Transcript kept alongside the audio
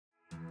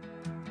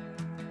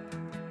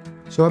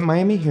So at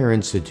Miami Hair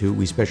Institute,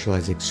 we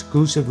specialize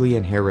exclusively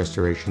in hair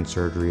restoration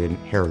surgery and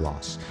hair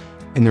loss,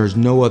 and there's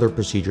no other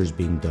procedures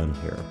being done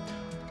here.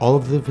 All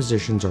of the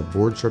physicians are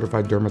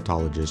board-certified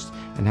dermatologists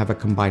and have a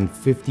combined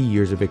 50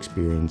 years of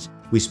experience.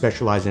 We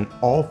specialize in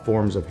all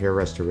forms of hair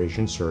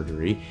restoration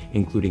surgery,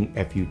 including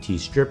FUT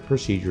strip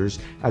procedures,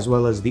 as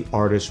well as the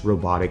ARTIS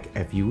robotic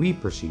FUE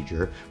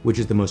procedure, which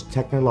is the most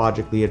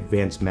technologically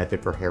advanced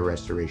method for hair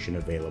restoration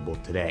available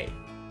today.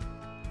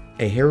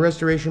 A hair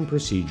restoration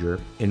procedure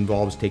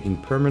involves taking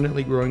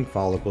permanently growing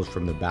follicles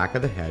from the back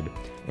of the head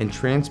and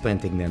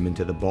transplanting them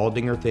into the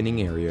balding or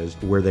thinning areas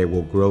where they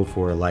will grow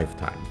for a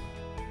lifetime.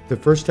 The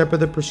first step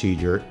of the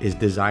procedure is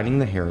designing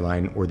the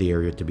hairline or the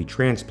area to be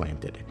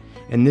transplanted,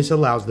 and this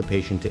allows the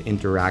patient to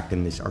interact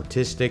in this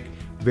artistic,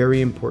 very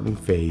important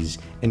phase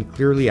and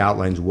clearly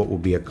outlines what will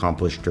be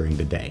accomplished during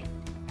the day.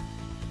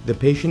 The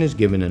patient is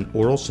given an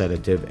oral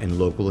sedative and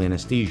local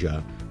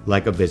anesthesia,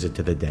 like a visit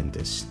to the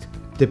dentist.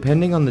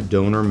 Depending on the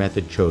donor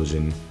method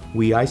chosen,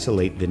 we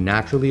isolate the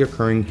naturally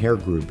occurring hair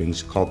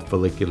groupings called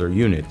follicular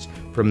units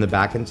from the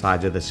back and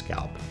sides of the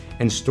scalp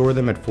and store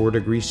them at 4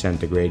 degrees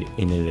centigrade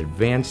in an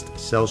advanced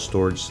cell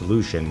storage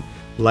solution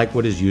like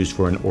what is used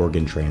for an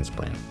organ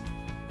transplant.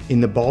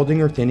 In the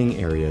balding or thinning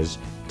areas,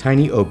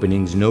 tiny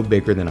openings no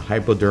bigger than a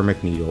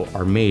hypodermic needle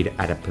are made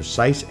at a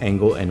precise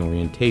angle and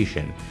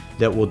orientation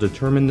that will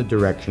determine the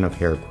direction of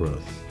hair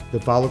growth. The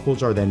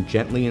follicles are then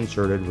gently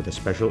inserted with a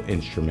special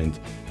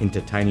instrument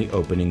into tiny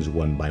openings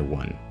one by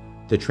one.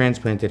 The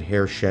transplanted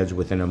hair sheds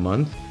within a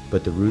month,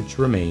 but the roots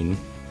remain,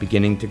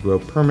 beginning to grow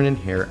permanent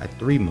hair at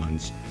 3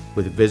 months,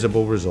 with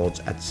visible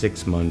results at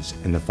 6 months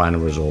and the final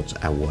results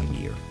at 1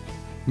 year.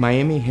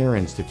 Miami Hair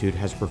Institute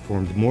has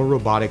performed more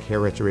robotic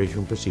hair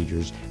restoration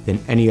procedures than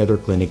any other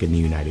clinic in the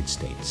United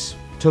States.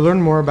 To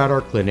learn more about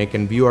our clinic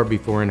and view our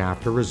before and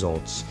after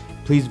results,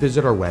 please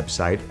visit our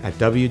website at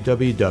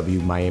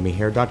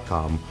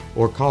www.miamihair.com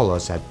or call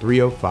us at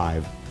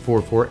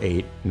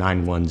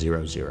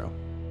 305-448-9100.